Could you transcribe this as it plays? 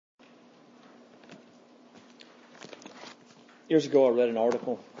Years ago, I read an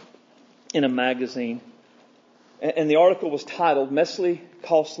article in a magazine, and the article was titled, Messy,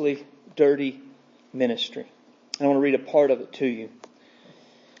 Costly, Dirty Ministry. And I want to read a part of it to you.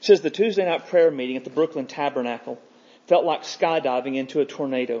 It says, the Tuesday night prayer meeting at the Brooklyn Tabernacle felt like skydiving into a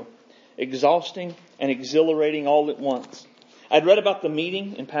tornado, exhausting and exhilarating all at once. I'd read about the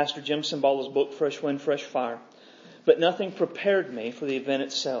meeting in Pastor Jim Cymbala's book, Fresh Wind, Fresh Fire, but nothing prepared me for the event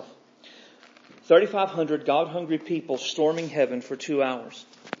itself. 3,500 God-hungry people storming heaven for 2 hours.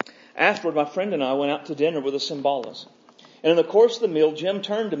 Afterward, my friend and I went out to dinner with the Cymbalas. And in the course of the meal, Jim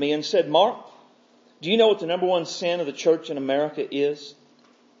turned to me and said, Mark, do you know what the number one sin of the church in America is?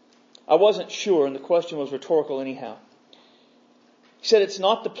 I wasn't sure, and the question was rhetorical anyhow. He said, it's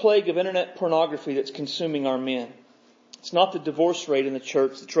not the plague of internet pornography that's consuming our men. It's not the divorce rate in the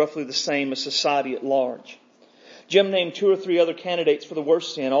church that's roughly the same as society at large. Jim named 2 or 3 other candidates for the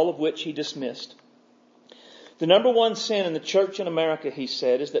worst sin, all of which he dismissed. The number one sin in the church in America, he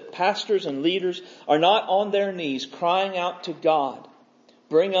said, is that pastors and leaders are not on their knees crying out to God,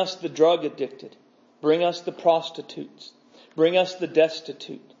 bring us the drug addicted, bring us the prostitutes, bring us the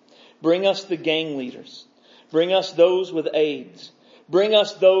destitute, bring us the gang leaders, bring us those with AIDS, bring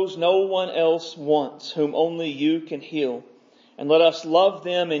us those no one else wants, whom only you can heal, and let us love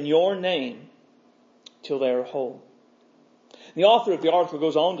them in your name till they are whole. The author of the article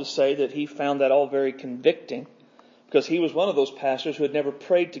goes on to say that he found that all very convicting because he was one of those pastors who had never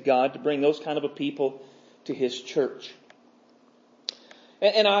prayed to God to bring those kind of a people to his church.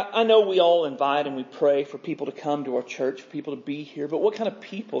 And I know we all invite and we pray for people to come to our church, for people to be here, but what kind of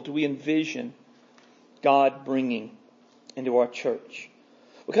people do we envision God bringing into our church?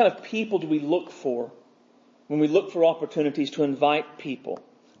 What kind of people do we look for when we look for opportunities to invite people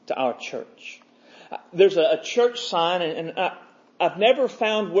to our church? There's a church sign, and I've never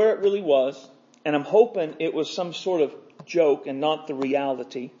found where it really was, and I'm hoping it was some sort of joke and not the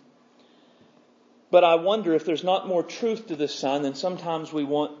reality. But I wonder if there's not more truth to this sign than sometimes we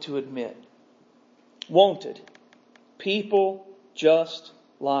want to admit. Wanted. People just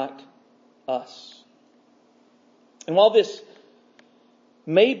like us. And while this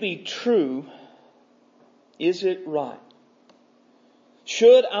may be true, is it right?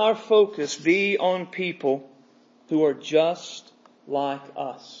 Should our focus be on people who are just like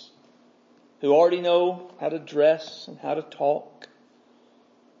us? Who already know how to dress and how to talk?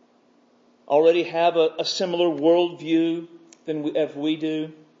 Already have a similar worldview as we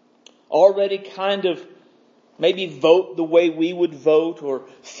do? Already kind of maybe vote the way we would vote or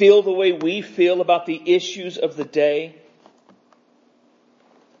feel the way we feel about the issues of the day?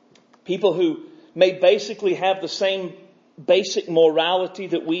 People who may basically have the same basic morality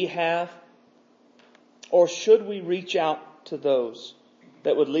that we have? Or should we reach out to those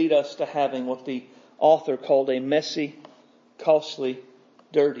that would lead us to having what the author called a messy, costly,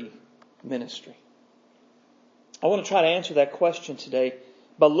 dirty ministry? I want to try to answer that question today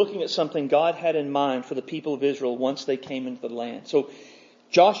by looking at something God had in mind for the people of Israel once they came into the land. So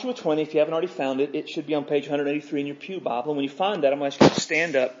Joshua 20, if you haven't already found it, it should be on page 183 in your pew Bible. And when you find that, I'm going to ask you to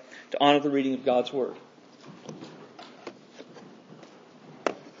stand up to honor the reading of God's Word.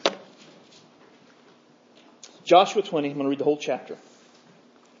 Joshua 20, I'm going to read the whole chapter.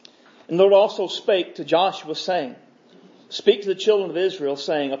 And the Lord also spake to Joshua, saying, Speak to the children of Israel,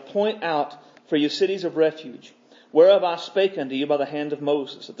 saying, Appoint out for you cities of refuge, whereof I spake unto you by the hand of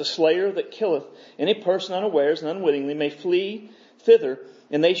Moses, that the slayer that killeth any person unawares and unwittingly may flee thither,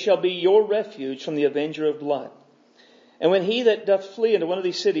 and they shall be your refuge from the avenger of blood. And when he that doth flee into one of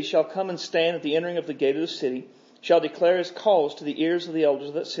these cities shall come and stand at the entering of the gate of the city, shall declare his cause to the ears of the elders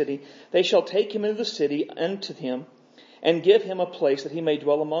of that city, they shall take him into the city unto him, and give him a place that he may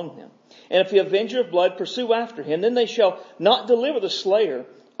dwell among them. And if the avenger of blood pursue after him, then they shall not deliver the slayer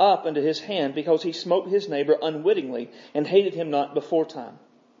up into his hand, because he smote his neighbor unwittingly, and hated him not beforetime.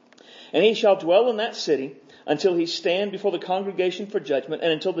 And he shall dwell in that city until he stand before the congregation for judgment,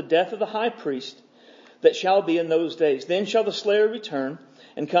 and until the death of the high priest that shall be in those days. Then shall the slayer return,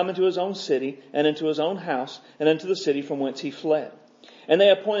 and come into his own city, and into his own house, and into the city from whence he fled. And they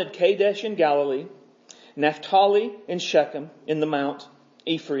appointed Kadesh in Galilee, Naphtali in Shechem, in the mount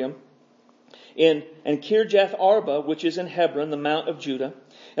Ephraim, and Kirjath Arba, which is in Hebron, the mount of Judah.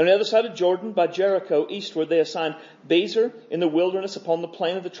 And on the other side of Jordan, by Jericho, eastward, they assigned Bezer in the wilderness upon the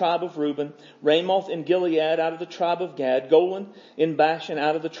plain of the tribe of Reuben, Ramoth in Gilead out of the tribe of Gad, Golan in Bashan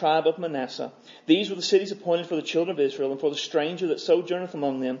out of the tribe of Manasseh. These were the cities appointed for the children of Israel, and for the stranger that sojourneth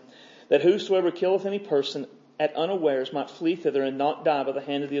among them, that whosoever killeth any person at unawares might flee thither and not die by the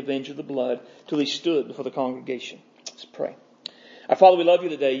hand of the avenger of the blood, till he stood before the congregation. Let's pray. Our Father, we love you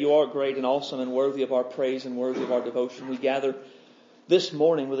today. You are great and awesome and worthy of our praise and worthy of our devotion. We gather this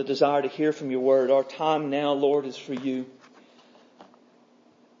morning with a desire to hear from your word. Our time now, Lord, is for you.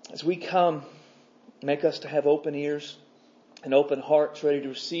 As we come, make us to have open ears and open hearts, ready to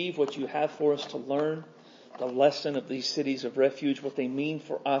receive what you have for us to learn, the lesson of these cities of refuge, what they mean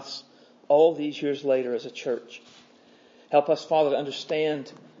for us all these years later as a church. Help us, Father, to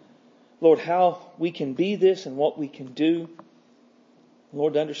understand, Lord, how we can be this and what we can do.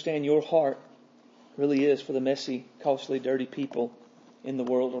 Lord, to understand your heart really is for the messy, costly, dirty people in the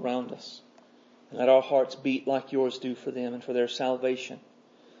world around us. And let our hearts beat like yours do for them and for their salvation.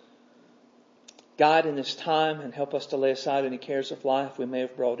 Guide in this time and help us to lay aside any cares of life we may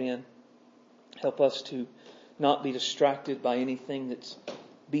have brought in. Help us to not be distracted by anything that's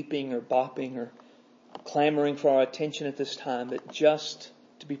beeping or bopping or clamoring for our attention at this time, but just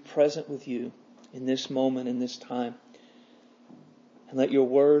to be present with you in this moment, in this time. And let your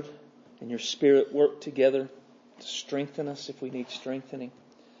word and your spirit work together to strengthen us if we need strengthening,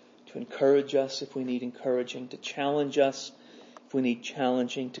 to encourage us if we need encouraging, to challenge us if we need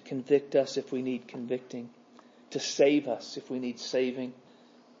challenging, to convict us if we need convicting, to save us if we need saving,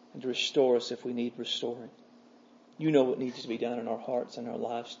 and to restore us if we need restoring. You know what needs to be done in our hearts and our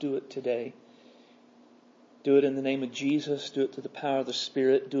lives. Do it today. Do it in the name of Jesus. Do it through the power of the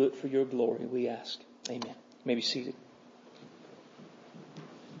Spirit. Do it for your glory, we ask. Amen. You may be seated.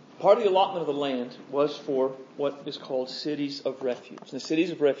 Part of the allotment of the land was for what is called cities of refuge. And the cities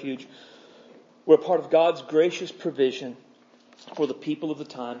of refuge were part of God's gracious provision for the people of the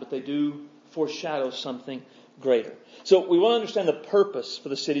time, but they do foreshadow something greater. So we want to understand the purpose for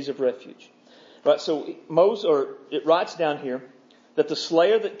the cities of refuge. Right? So it writes down here that the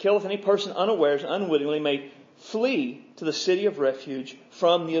slayer that killeth any person unawares and unwittingly may flee to the city of refuge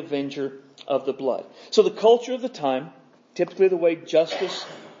from the avenger of the blood. So the culture of the time, typically the way justice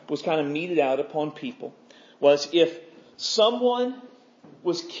was kind of meted out upon people, was if someone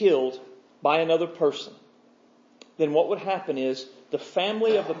was killed by another person, then what would happen is the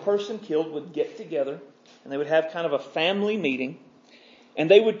family of the person killed would get together and they would have kind of a family meeting, and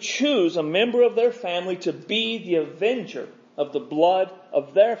they would choose a member of their family to be the avenger of the blood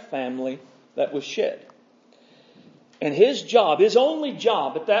of their family that was shed. And his job, his only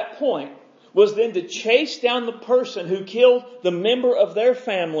job at that point, was then to chase down the person who killed the member of their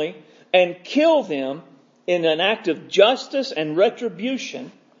family and kill them in an act of justice and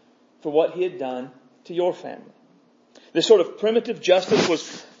retribution for what he had done to your family. This sort of primitive justice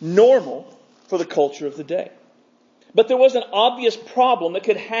was normal for the culture of the day. But there was an obvious problem that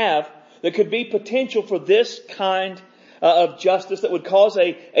could be potential for this kind of justice that would cause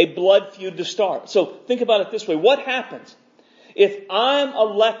a blood feud to start. So think about it this way. What happens if I'm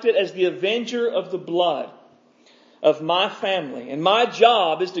elected as the avenger of the blood of my family and my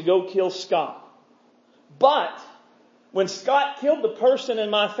job is to go kill Scott? But when Scott killed the person in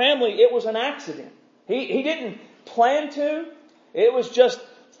my family, it was an accident. He didn't plan to. It was just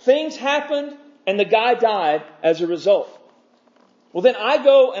things happened and the guy died as a result. Well, then I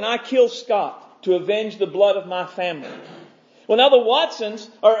go and I kill Scott to avenge the blood of my family. Well, now the Watsons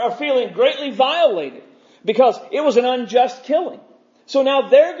are feeling greatly violated because it was an unjust killing. So now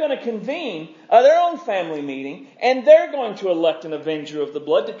they're going to convene their own family meeting and they're going to elect an avenger of the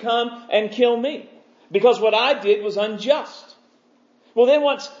blood to come and kill me because what I did was unjust. Well, then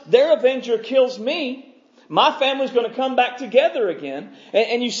once their avenger kills me, my family's going to come back together again.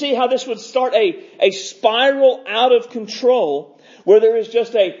 And you see how this would start a spiral out of control where there is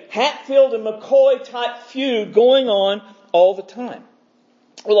just a Hatfield and McCoy type feud going on all the time.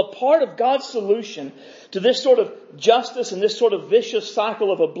 Well, a part of God's solution to this sort of justice and this sort of vicious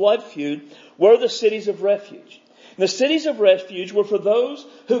cycle of a blood feud were the cities of refuge. The cities of refuge were for those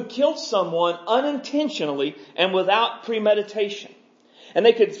who killed someone unintentionally and without premeditation. And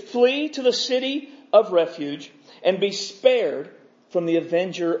they could flee to the city of refuge and be spared from the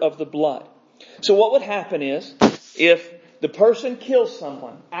avenger of the blood. So what would happen is if the person kills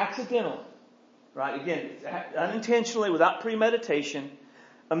someone accidentally, right? Again, unintentionally, without premeditation,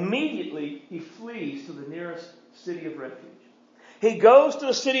 immediately he flees to the nearest city of refuge. He goes to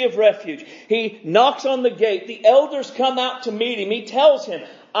the city of refuge. He knocks on the gate. The elders come out to meet him. He tells him,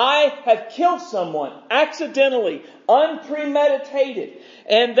 I have killed someone accidentally, unpremeditated.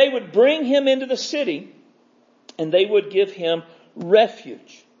 And they would bring him into the city and they would give him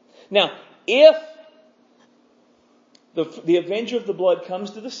refuge. Now, if the avenger of the blood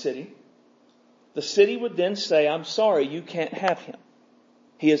comes to the city would then say, I'm sorry, you can't have him.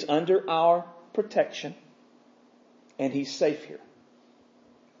 He is under our protection and he's safe here.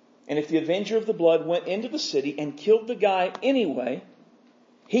 And if the avenger of the blood went into the city and killed the guy anyway,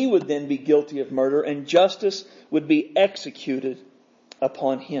 he would then be guilty of murder, and justice would be executed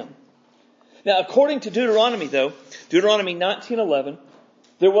upon him. Now, according to Deuteronomy, though, Deuteronomy 19:11,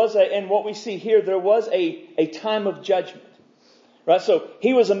 and what we see here, there was a time of judgment. Right? So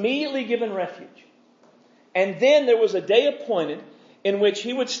he was immediately given refuge. And then there was a day appointed in which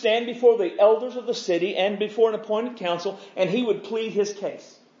he would stand before the elders of the city and before an appointed council, and he would plead his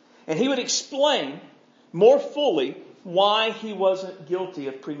case. And he would explain more fully why he wasn't guilty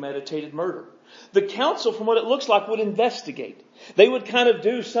of premeditated murder. The council, from what it looks like, would investigate. They would kind of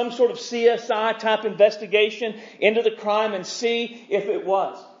do some sort of CSI type investigation into the crime and see if it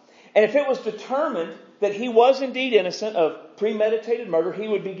was. And if it was determined that he was indeed innocent of premeditated murder, he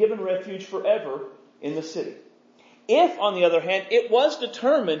would be given refuge forever in the city. If, on the other hand, it was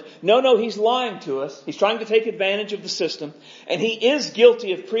determined, no, he's lying to us, he's trying to take advantage of the system, and he is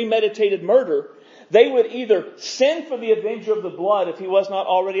guilty of premeditated murder, they would either send for the avenger of the blood if he was not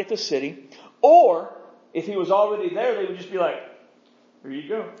already at the city, or if he was already there, they would just be like, here you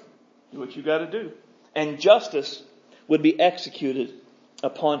go, do what you got to do. And justice would be executed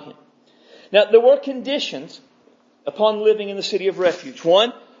upon him. Now, there were conditions upon living in the city of refuge.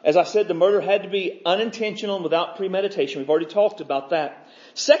 One, as I said, the murder had to be unintentional and without premeditation. We've already talked about that.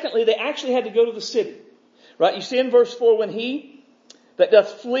 Secondly, they actually had to go to the city. Right? You see in verse 4, when he that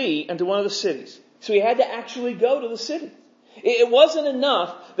doth flee into one of the cities. So he had to actually go to the city. It wasn't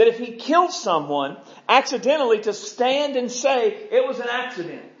enough that if he killed someone accidentally to stand and say, it was an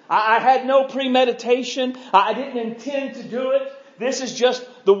accident. I had no premeditation. I didn't intend to do it. This is just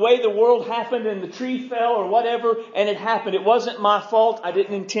the way the world happened and the tree fell or whatever, and it happened. It wasn't my fault. I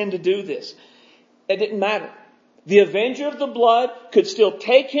didn't intend to do this. It didn't matter. The avenger of the blood could still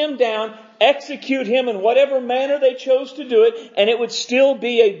take him down, execute him in whatever manner they chose to do it, and it would still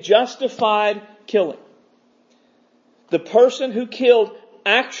be a justified killing. The person who killed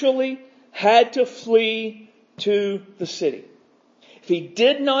actually had to flee to the city. If he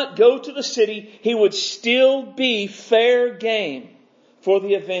did not go to the city, he would still be fair game for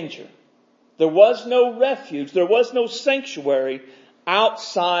the avenger. There was no refuge, there was no sanctuary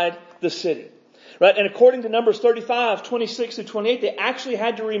outside the city. Right? And according to Numbers 35, 26 through 28, they actually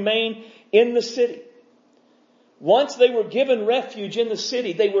had to remain in the city. Once they were given refuge in the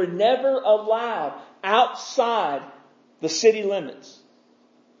city, they were never allowed outside the city limits.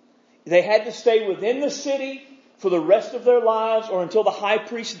 They had to stay within the city for the rest of their lives or until the high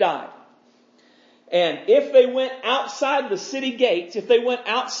priest died. And if they went outside the city gates, if they went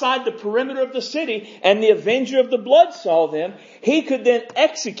outside the perimeter of the city and the avenger of the blood saw them, he could then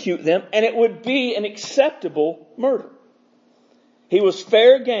execute them and it would be an acceptable murder. He was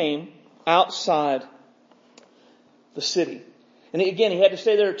fair game outside the city. And again, he had to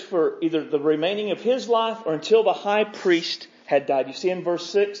stay there for either the remaining of his life or until the high priest had died. You see in verse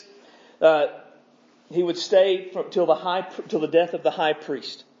 6, he would stay till the death of the high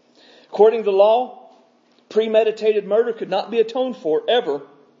priest. According to the law, premeditated murder could not be atoned for ever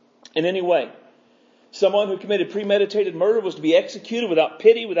in any way. Someone who committed premeditated murder was to be executed without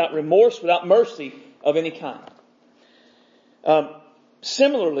pity, without remorse, without mercy of any kind.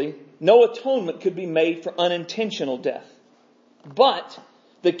 Similarly, no atonement could be made for unintentional death. But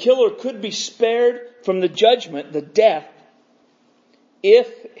the killer could be spared from the judgment, the death, if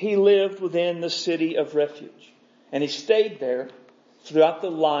he lived within the city of refuge. And he stayed there throughout the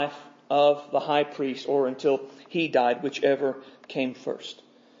life of the high priest or until he died, whichever came first.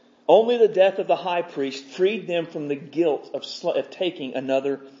 Only the death of the high priest freed them from the guilt of taking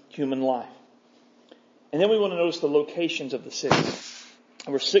another human life. And then we want to notice the locations of the cities.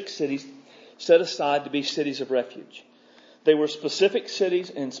 There were 6 cities set aside to be cities of refuge. They were specific cities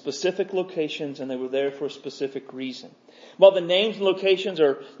in specific locations, and they were there for a specific reason. While the names and locations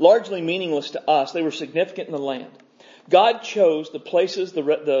are largely meaningless to us, they were significant in the land. God chose the places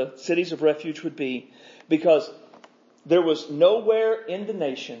the cities of refuge would be because there was nowhere in the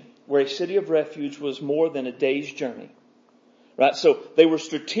nation where a city of refuge was more than a day's journey. Right? So they were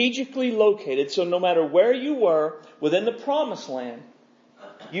strategically located, so no matter where you were within the promised land,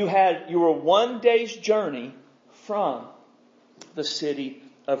 you were 1 day's journey from the city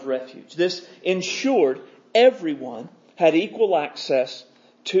of refuge. This ensured everyone had equal access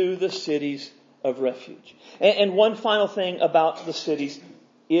to the cities of refuge. And one final thing about the cities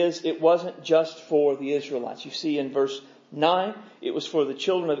is it wasn't just for the Israelites. You see in verse 9, it was for the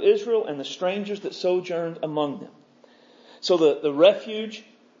children of Israel and the strangers that sojourned among them. So the refuge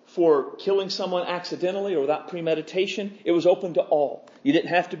for killing someone accidentally or without premeditation, it was open to all. You didn't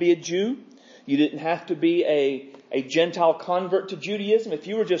have to be a Jew. You didn't have to be a Gentile convert to Judaism, if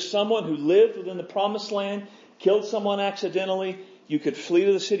you were just someone who lived within the promised land, killed someone accidentally, you could flee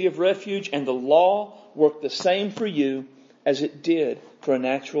to the city of refuge, and the law worked the same for you as it did for a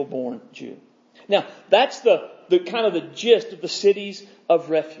natural born Jew. Now, that's the kind of the gist of the cities of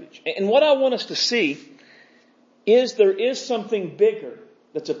refuge. And what I want us to see is there is something bigger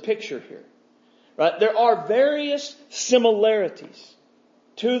that's a picture here. Right? There are various similarities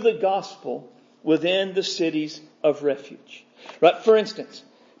to the gospel within the cities of refuge. Right? For instance,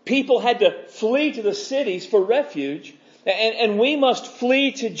 people had to flee to the cities for refuge, and we must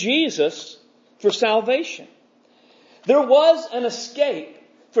flee to Jesus for salvation. There was an escape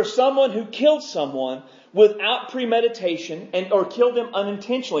for someone who killed someone without premeditation or killed them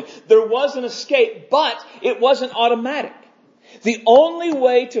unintentionally. There was an escape, but it wasn't automatic. The only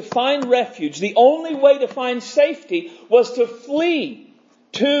way to find refuge, the only way to find safety was to flee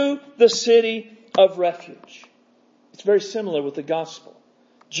to the city of refuge. It's very similar with the gospel.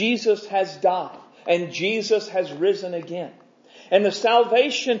 Jesus has died and Jesus has risen again. And the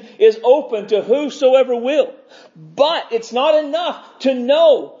salvation is open to whosoever will. But it's not enough to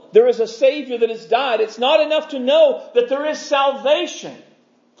know there is a Savior that has died. It's not enough to know that there is salvation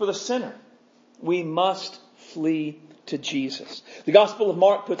for the sinner. We must flee to Jesus. The Gospel of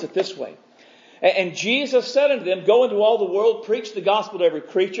Mark puts it this way. And Jesus said unto them, Go into all the world, preach the gospel to every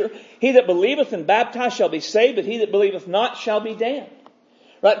creature. He that believeth and baptized shall be saved, but he that believeth not shall be damned.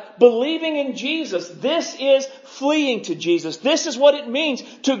 Right? Believing in Jesus, this is fleeing to Jesus. This is what it means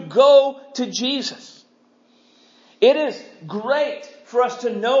to go to Jesus. It is great for us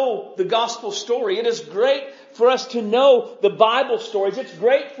to know the gospel story. It is great for us to know the Bible stories. It's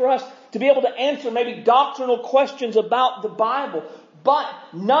great for us to be able to answer maybe doctrinal questions about the Bible. But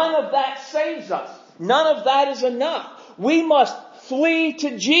none of that saves us. None of that is enough. We must flee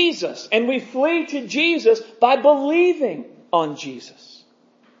to Jesus. And we flee to Jesus by believing on Jesus.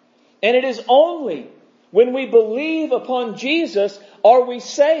 And it is only when we believe upon Jesus are we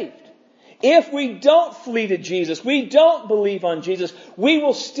saved. If we don't flee to Jesus, we don't believe on Jesus, we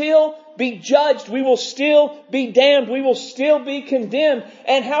will still be judged. We will still be damned. We will still be condemned.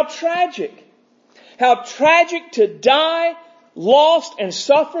 And how tragic. How tragic to die lost and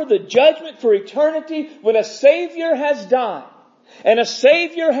suffer the judgment for eternity when a Savior has died and a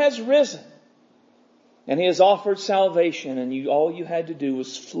Savior has risen. And He has offered salvation, and all you had to do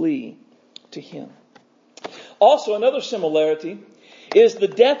was flee to Him. Also, another similarity is the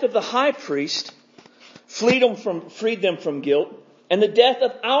death of the high priest freed them from guilt, and the death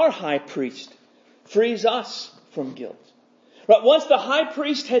of our high priest frees us from guilt. Right? Once the high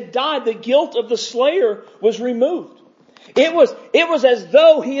priest had died, the guilt of the slayer was removed. It was as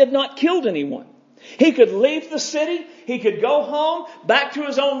though he had not killed anyone. He could leave the city, he could go home, back to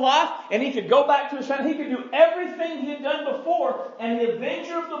his own life, and he could go back to his family. He could do everything he had done before, and the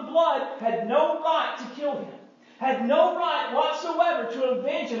avenger of the blood had no right to kill him. Had no right whatsoever to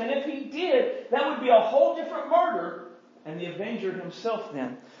avenge him. And if he did, that would be a whole different murder, and the avenger himself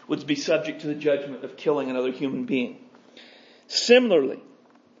then would be subject to the judgment of killing another human being. Similarly,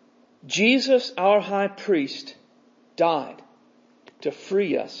 Jesus, our high priest, died to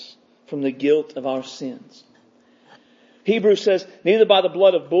free us from the guilt of our sins. Hebrews says, neither by the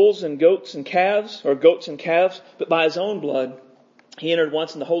blood of bulls and goats and calves, but by His own blood, He entered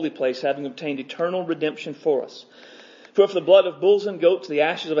once in the holy place, having obtained eternal redemption for us. For if the blood of bulls and goats, the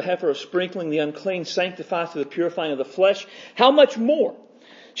ashes of a heifer of sprinkling the unclean, sanctifies through the purifying of the flesh, how much more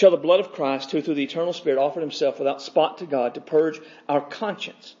shall the blood of Christ, who through the eternal Spirit offered Himself without spot to God, to purge our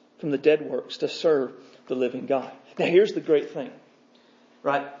conscience from the dead works, to serve the living God. Now here's the great thing,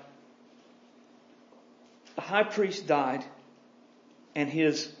 right? The high priest died, and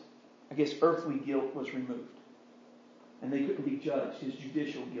his, earthly guilt was removed. And they couldn't be judged. His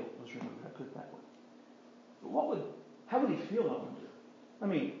judicial guilt was removed. I put it that way. But how would he feel, I wonder? I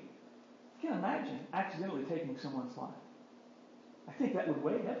mean, you can imagine accidentally taking someone's life. I think that would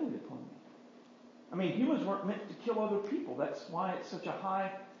weigh heavily upon me. I mean, humans weren't meant to kill other people. That's why it's such a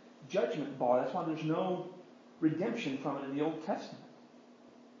high judgment bar. That's why there's no redemption from it in the Old Testament.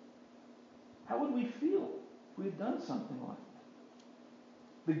 How would we feel if we had done something like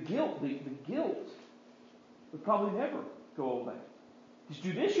that? The guilt would probably never go away. His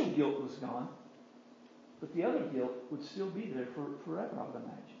judicial guilt was gone, but the other guilt would still be there forever, I would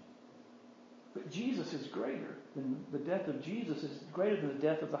imagine. But Jesus is greater than the death of Jesus is greater than the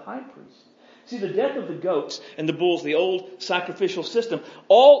death of the high priest. See, the death of the goats and the bulls, the old sacrificial system,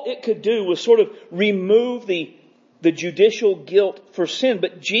 all it could do was sort of remove the judicial guilt for sin.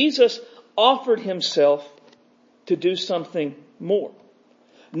 But Jesus offered Himself to do something more.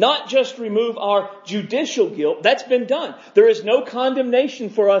 not just remove our judicial guilt. That's been done. There is no condemnation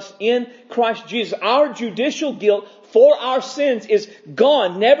for us in Christ Jesus. Our judicial guilt for our sins is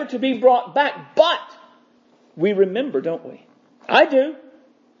gone, never to be brought back. But we remember, don't we? I do.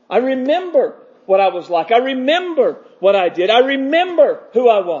 I remember what I was like. I remember what I did. I remember who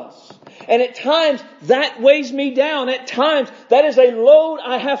I was. And at times that weighs me down. At times that is a load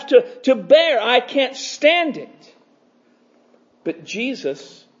I have to bear. I can't stand it. But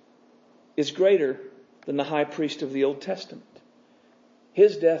Jesus is greater than the high priest of the Old Testament.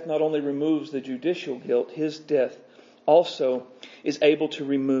 His death not only removes the judicial guilt, His death also is able to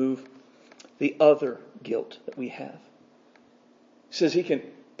remove the other guilt that we have. He says He can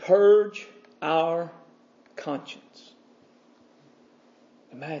purge our conscience.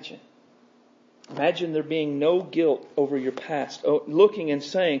 Imagine there being no guilt over your past. Oh, looking and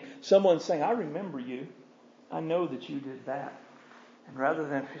saying, someone saying, I remember you. I know that you did that. And rather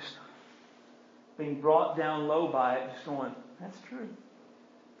than just being brought down low by it, just going, that's true.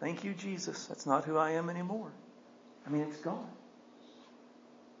 Thank you, Jesus. That's not who I am anymore. I mean, it's gone.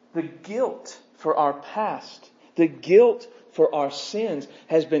 The guilt for our past, the guilt for our sins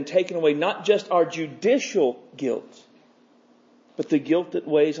has been taken away. Not just our judicial guilt, but the guilt that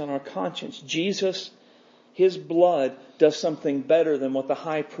weighs on our conscience. Jesus, His blood does something better than what the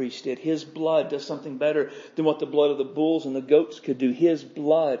high priest did. His blood does something better than what the blood of the bulls and the goats could do. His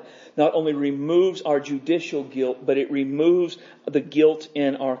blood not only removes our judicial guilt, but it removes the guilt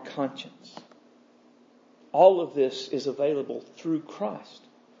in our conscience. All of this is available through Christ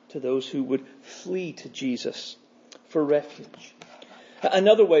to those who would flee to Jesus for refuge.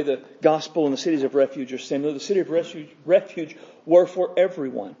 Another way the gospel and the cities of refuge are similar. The city of refuge were for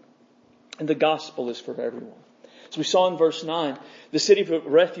everyone. And the gospel is for everyone. As we saw in verse 9, the city of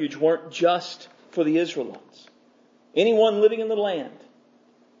refuge weren't just for the Israelites. Anyone living in the land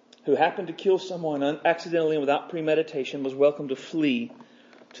who happened to kill someone accidentally and without premeditation was welcome to flee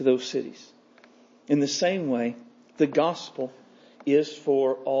to those cities. In the same way, the gospel is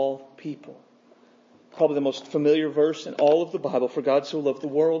for all people. Probably the most familiar verse in all of the Bible. For God so loved the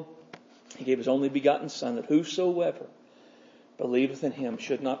world, He gave His only begotten Son, that whosoever believeth in Him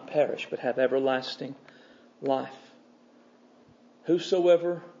should not perish, but have everlasting life.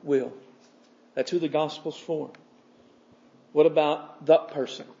 Whosoever will. That's who the gospel's for. What about that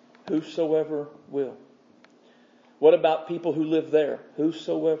person? Whosoever will. What about people who live there?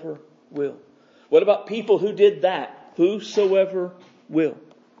 Whosoever will. What about people who did that? Whosoever will.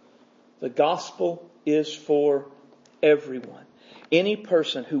 The gospel is for everyone. Any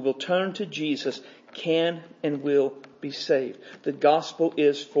person who will turn to Jesus can and will be saved. The gospel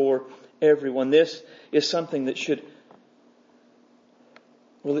is for everyone. This is something that should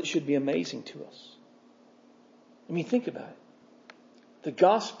be amazing to us. I mean, think about it. The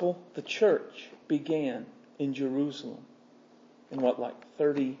gospel, the church, began in Jerusalem in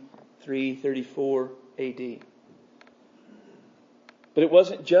 33, 34 AD. But it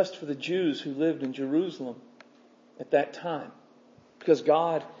wasn't just for the Jews who lived in Jerusalem at that time. Because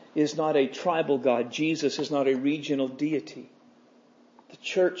God is not a tribal God. Jesus is not a regional deity. The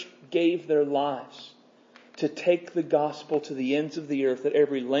church gave their lives to take the gospel to the ends of the earth, that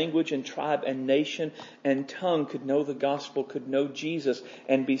every language and tribe and nation and tongue could know the gospel, could know Jesus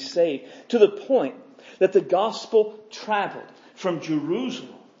and be saved. To the point that the gospel traveled from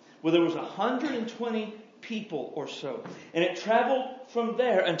Jerusalem, where there was 120 people or so. And it traveled from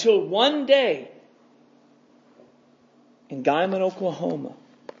there until one day in Guymon, Oklahoma,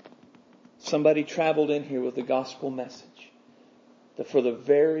 somebody traveled in here with the gospel message for the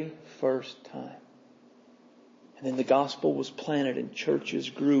very first time. And then the gospel was planted and churches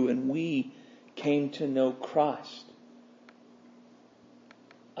grew and we came to know Christ.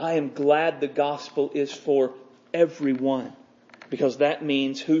 I am glad the gospel is for everyone, because that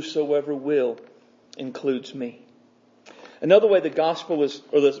means whosoever will includes me. Another way the gospel is,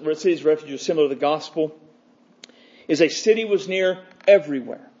 or the city's refuge is similar to the gospel, is a city was near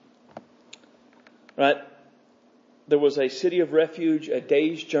everywhere. Right? There was a city of refuge, a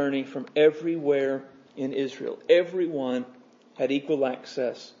day's journey from everywhere in Israel. Everyone had equal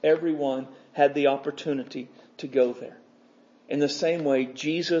access. Everyone had the opportunity to go there. In the same way,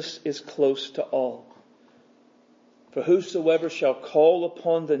 Jesus is close to all. For whosoever shall call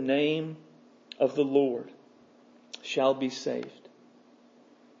upon the name of the Lord shall be saved.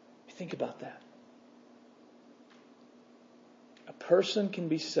 Think about that. A person can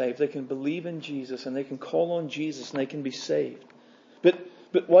be saved. They can believe in Jesus and they can call on Jesus and they can be saved.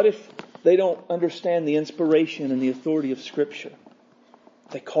 But what if they don't understand the inspiration and the authority of Scripture?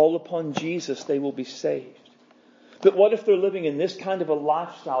 If they call upon Jesus, they will be saved. But what if they're living in this kind of a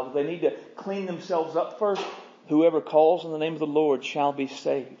lifestyle? Do they need to clean themselves up first? Whoever calls on the name of the Lord shall be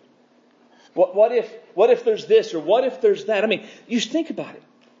saved. What if there's this or what if there's that? I mean, you just think about it.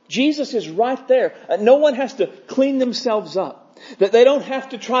 Jesus is right there. No one has to clean themselves up. That they don't have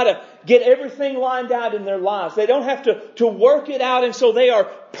to try to get everything lined out in their lives. They don't have to work it out and so they are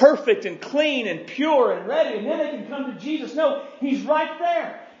perfect and clean and pure and ready and then they can come to Jesus. No, He's right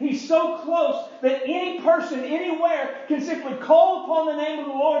there. He's so close that any person, anywhere, can simply call upon the name of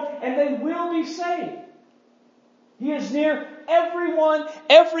the Lord and they will be saved. He is near everyone,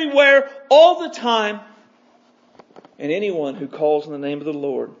 everywhere, all the time. And anyone who calls on the name of the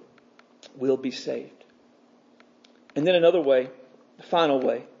Lord will be saved. And then another way, the final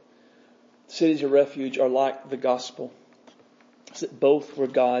way, cities of refuge are like the gospel. It's that both were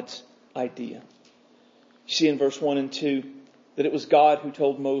God's idea. You see in verse 1 and 2 that it was God who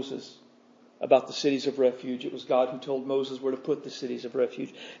told Moses about the cities of refuge. It was God who told Moses where to put the cities of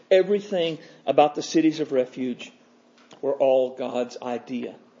refuge. Everything about the cities of refuge were all God's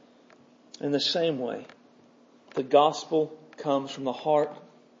idea. In the same way, the gospel comes from the heart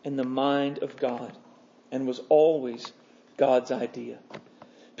and the mind of God and was always God's idea.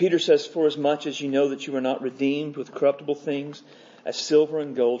 Peter says, "For as much as you know that you are not redeemed with corruptible things, as silver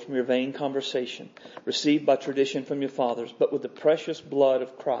and gold from your vain conversation, received by tradition from your fathers, but with the precious blood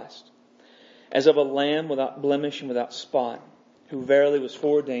of Christ, as of a lamb without blemish and without spot, who verily was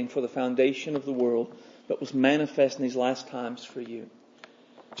foreordained for the foundation of the world, but was manifest in these last times for you."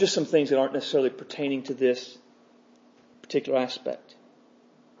 Just some things that aren't necessarily pertaining to this particular aspect.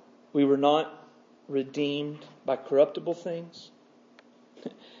 We were not redeemed by corruptible things.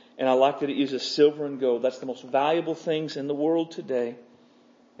 And I like that it uses silver and gold. That's the most valuable things in the world today.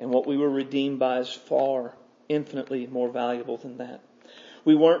 And what we were redeemed by is far, infinitely more valuable than that.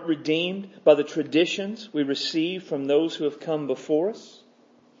 We weren't redeemed by the traditions we received from those who have come before us.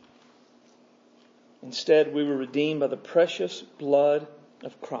 Instead, we were redeemed by the precious blood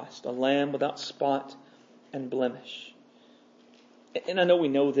of Christ, a lamb without spot and blemish. And I know we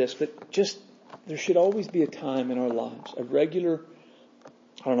know this, but just there should always be a time in our lives, a regular,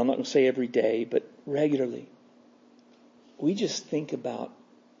 I'm not going to say every day, but regularly, we just think about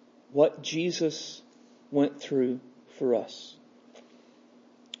what Jesus went through for us.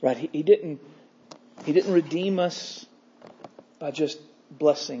 Right? He didn't redeem us by just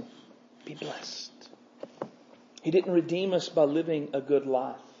blessing. Be blessed. He didn't redeem us by living a good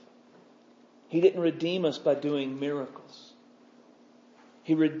life. He didn't redeem us by doing miracles.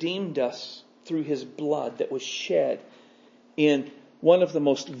 He redeemed us through His blood that was shed in one of the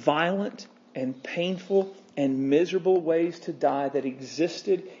most violent and painful and miserable ways to die that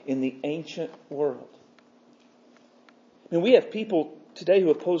existed in the ancient world. I mean, we have people today who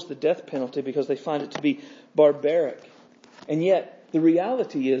oppose the death penalty because they find it to be barbaric. And yet, the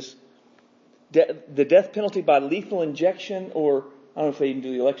reality is the death penalty by lethal injection, or I don't know if they even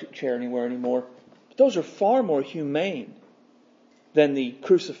do the electric chair anywhere anymore, but those are far more humane than the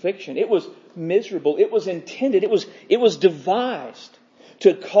crucifixion. It was miserable. It was intended. It was devised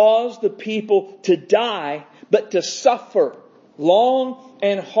to cause the people to die, but to suffer long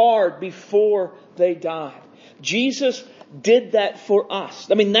and hard before they died. Jesus did that for us.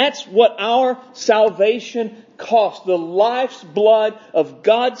 I mean, that's what our salvation cost. The life's blood of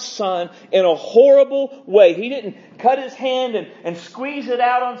God's Son in a horrible way. He didn't cut His hand and squeeze it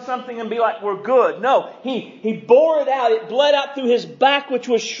out on something and be like, we're good. No, He bore it out. It bled out through His back, which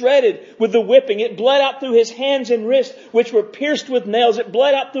was shredded with the whipping. It bled out through His hands and wrists, which were pierced with nails. It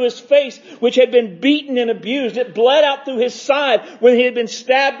bled out through His face, which had been beaten and abused. It bled out through His side when He had been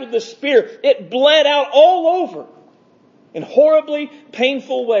stabbed with the spear. It bled out all over in horribly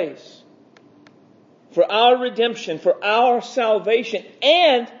painful ways for our redemption, for our salvation.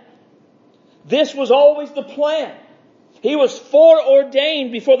 And this was always the plan. He was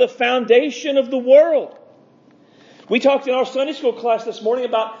foreordained before the foundation of the world. We talked in our Sunday school class this morning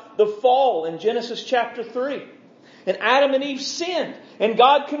about the fall in Genesis chapter 3. And Adam and Eve sinned. And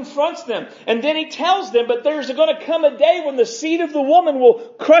God confronts them. And then He tells them, but there's going to come a day when the seed of the woman will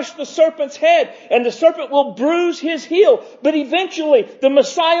crush the serpent's head. And the serpent will bruise his heel. But eventually the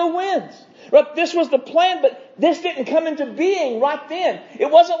Messiah wins. Right? This was the plan, but this didn't come into being right then. It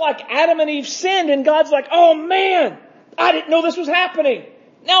wasn't like Adam and Eve sinned and God's like, oh man, I didn't know this was happening.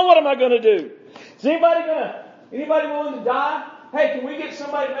 Now what am I going to do? Is anybody willing to die? Hey, can we get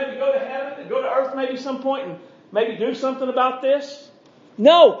somebody to maybe go to heaven and go to earth maybe some point and maybe do something about this?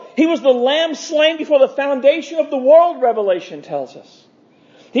 No, He was the lamb slain before the foundation of the world, Revelation tells us.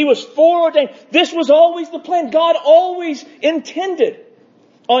 He was foreordained. This was always the plan. God always intended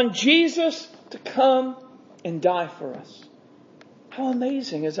on Jesus to come and die for us. How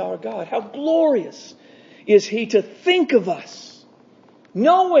amazing is our God. How glorious is He to think of us,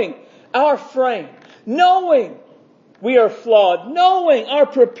 knowing our frame, knowing we are flawed, knowing our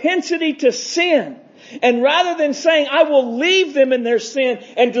propensity to sin. And rather than saying, I will leave them in their sin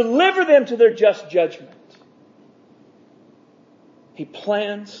and deliver them to their just judgment, He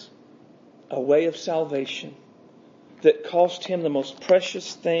plans a way of salvation that cost Him the most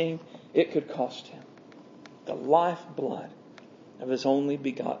precious thing it could cost Him. The lifeblood of His only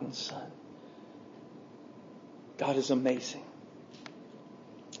begotten Son. God is amazing.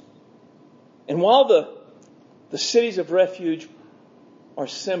 And while the cities of refuge are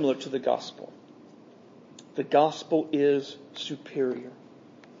similar to the gospel is superior.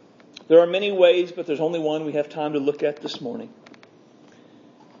 There are many ways, but there's only one we have time to look at this morning.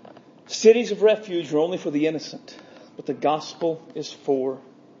 Cities of refuge are only for the innocent, but the gospel is for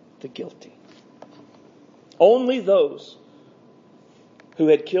the guilty. Only those who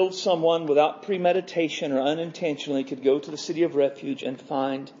had killed someone without premeditation or unintentionally could go to the city of refuge and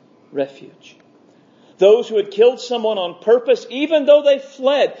find refuge. Those who had killed someone on purpose, even though they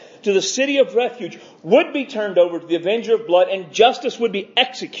fled to the city of refuge, would be turned over to the avenger of blood and justice would be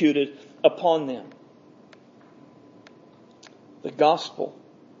executed upon them. The gospel,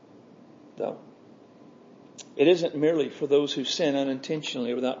 though, it isn't merely for those who sin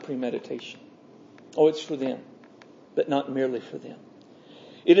unintentionally or without premeditation. Oh, it's for them, but not merely for them.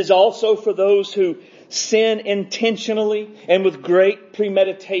 It is also for those who sin intentionally and with great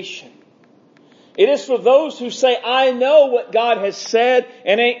premeditation. It is for those who say, I know what God has said,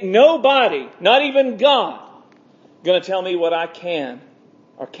 and ain't nobody, not even God, going to tell me what I can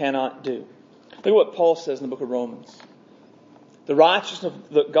or cannot do. Look at what Paul says in the book of Romans. The righteousness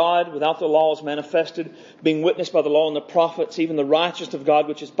of God without the law is manifested, being witnessed by the law and the prophets, even the righteousness of God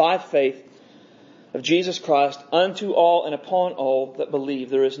which is by faith of Jesus Christ unto all and upon all that believe.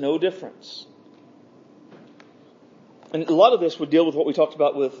 There is no difference. And a lot of this would deal with what we talked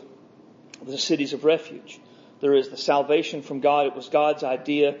about with the cities of refuge. There is the salvation from God. It was God's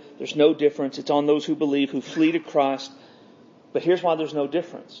idea. There's no difference. It's on those who believe, who flee to Christ. But here's why there's no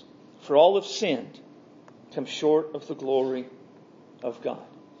difference. For all have sinned, come short of the glory of God.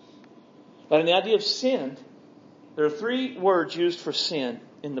 But in the idea of sin, there are three words used for sin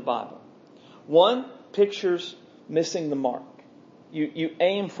in the Bible. One pictures missing the mark. You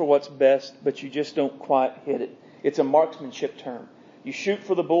aim for what's best, but you just don't quite hit it. It's a marksmanship term. You shoot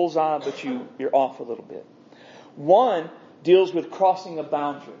for the bullseye, but you're off a little bit. One deals with crossing a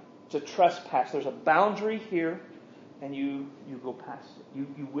boundary. It's a trespass. There's a boundary here, and you go past it.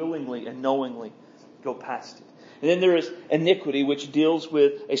 You willingly and knowingly go past it. And then there is iniquity, which deals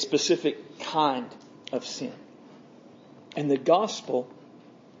with a specific kind of sin. And the gospel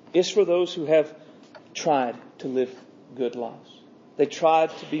is for those who have tried to live good lives. They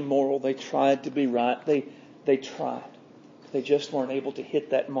tried to be moral. They tried to be right. They tried. They just weren't able to hit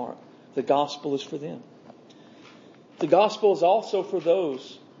that mark. The gospel is for them. The gospel is also for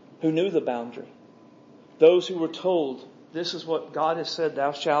those who knew the boundary. Those who were told, this is what God has said,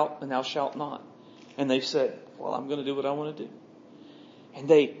 thou shalt and thou shalt not. And they said, well, I'm going to do what I want to do. And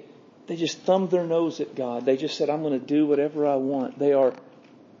they just thumbed their nose at God. They just said, I'm going to do whatever I want. They are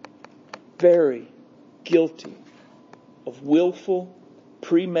very guilty of willful,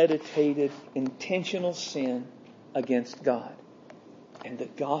 premeditated, intentional sin against God. And the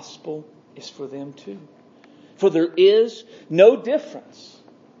gospel is for them too. For there is no difference.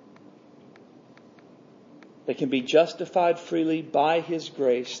 They can be justified freely by His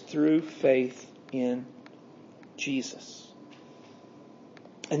grace through faith in Jesus.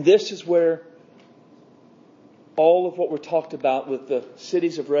 And this is where all of what we're talked about with the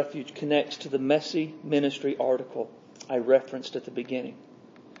cities of refuge connects to the messy ministry article I referenced at the beginning.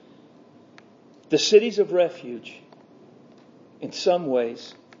 The cities of refuge, in some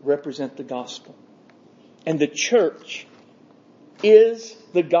ways, represent the gospel. And the church is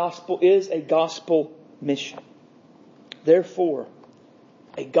a gospel mission. Therefore,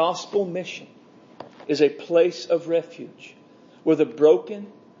 a gospel mission is a place of refuge where the broken,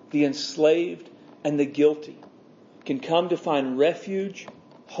 the enslaved, and the guilty can come to find refuge,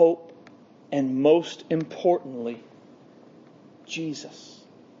 hope, and most importantly, Jesus.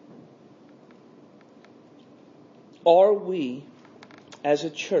 Are we, as a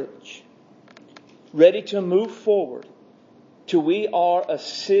church, ready to move forward till we are a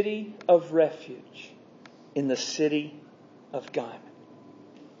city of refuge in the city of God?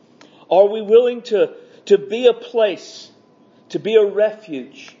 Are we willing to be a place, to be a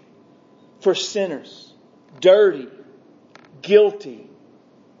refuge for sinners, dirty, guilty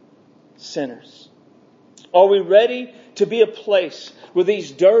sinners? Are we ready to be a place where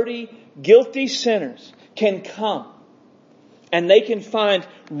these dirty, guilty sinners can come and they can find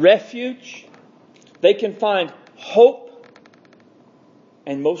refuge, they can find hope,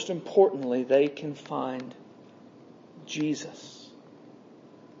 and most importantly, they can find Jesus?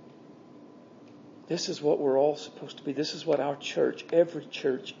 This is what we're all supposed to be. This is what our church, every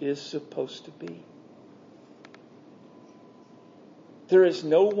church, is supposed to be. There is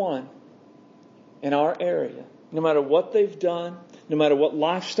no one in our area, no matter what they've done, no matter what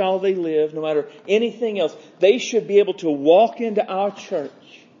lifestyle they live, no matter anything else, they should be able to walk into our church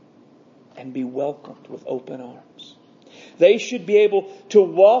and be welcomed with open arms. They should be able to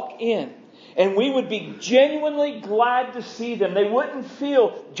walk in and we would be genuinely glad to see them. They wouldn't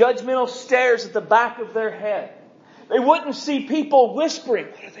feel judgmental stares at the back of their head. They wouldn't see people whispering,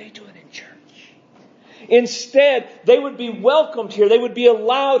 "What are they doing in church?" Instead, they would be welcomed here. They would be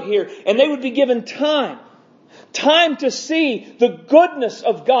allowed here. And they would be given time. Time to see the goodness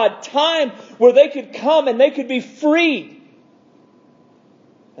of God. Time where they could come and they could be freed.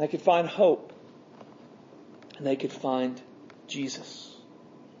 And they could find hope. And they could find Jesus.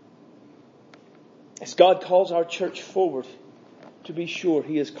 As God calls our church forward, to be sure,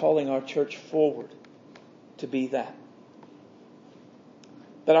 He is calling our church forward to be that.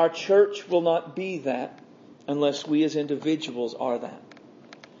 But our church will not be that unless we as individuals are that.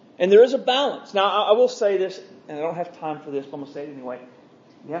 And there is a balance. Now, I will say this, and I don't have time for this, but I'm going to say it anyway.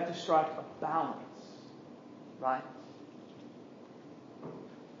 You have to strike a balance, right?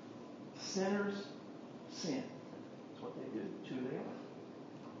 Sinners sin. That's what they do. It's who they are.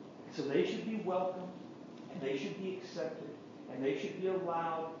 So they should be welcomed, and they should be accepted, and they should be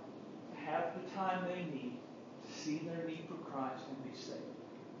allowed to have the time they need to see their need for Christ and be saved.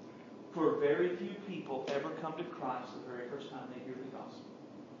 For very few people ever come to Christ the very first time they hear the gospel.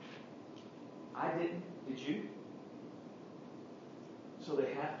 I didn't. Did you? So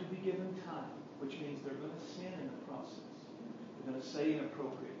they have to be given time, which means they're going to sin in the process. They're going to say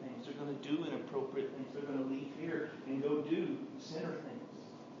inappropriate things. They're going to do inappropriate things. They're going to leave here and go do sinner things.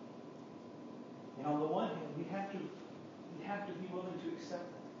 And on the one hand, we have to be willing to accept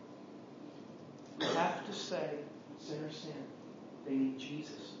that. We have to say, sinners sin. They need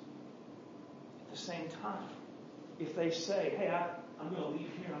Jesus. At the same time, if they say, "Hey, I'm going to leave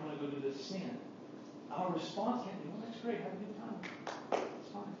here and I'm going to go do this sin," our response can't be, "Well, that's great, have a good time." It's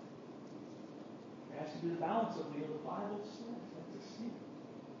fine. There has to be the balance of the Bible says that's a sin.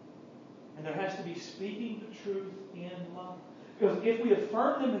 And there has to be speaking the truth in love. Because if we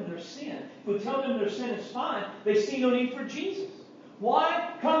affirm them in their sin, if we tell them their sin is fine, they see no need for Jesus.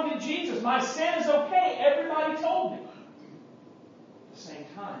 Why come to Jesus? My sin is okay. Everybody told me. At the same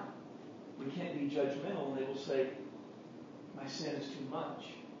time, we can't be judgmental and they will say, "My sin is too much.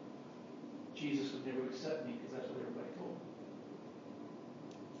 Jesus would never accept me because that's what everybody told me."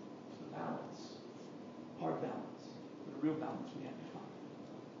 It's the balance. Hard balance. The real balance we have to find.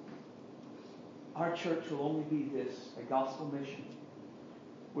 Our church will only be this, a gospel mission,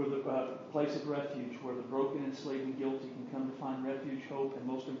 where the place of refuge, where the broken, enslaved, and guilty can come to find refuge, hope, and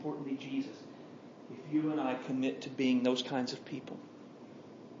most importantly, Jesus. If you and I commit to being those kinds of people.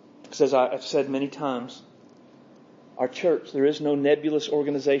 Because as I've said many times, our church, there is no nebulous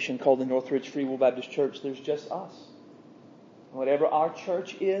organization called the Northridge Free Will Baptist Church. There's just us. Whatever our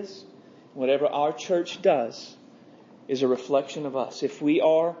church is, whatever our church does, is a reflection of us. If we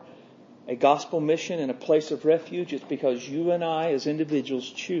are a gospel mission and a place of refuge, it's because you and I as individuals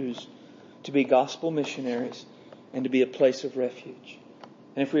choose to be gospel missionaries and to be a place of refuge.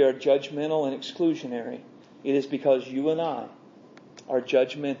 And if we are judgmental and exclusionary, it is because you and I are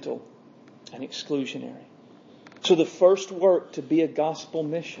judgmental and exclusionary. So the first work to be a gospel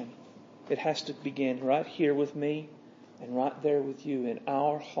mission, it has to begin right here with me and right there with you in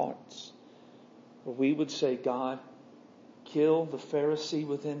our hearts. Where we would say, "God, kill the Pharisee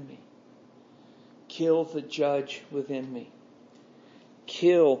within me. Kill the judge within me.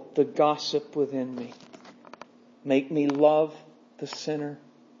 Kill the gossip within me. Make me love the sinner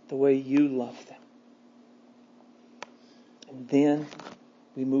the way you love them." And then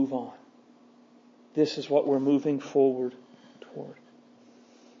we move on. This is what we're moving forward toward.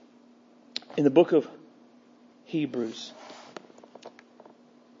 In the book of Hebrews,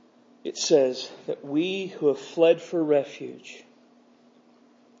 it says that we who have fled for refuge,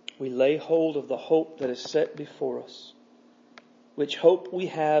 we lay hold of the hope that is set before us, which hope we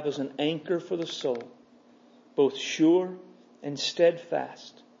have as an anchor for the soul, both sure and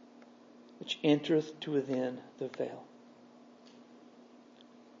steadfast, which entereth to within the veil.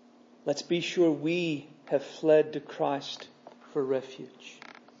 Let's be sure we have fled to Christ for refuge.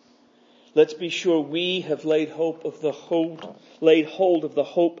 Let's be sure we have laid hold of the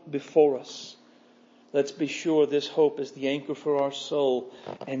hope before us. Let's be sure this hope is the anchor for our soul.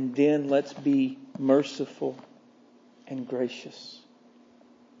 And then let's be merciful and gracious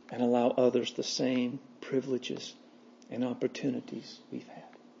and allow others the same privileges and opportunities we've had.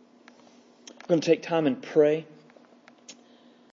 We're going to take time and pray.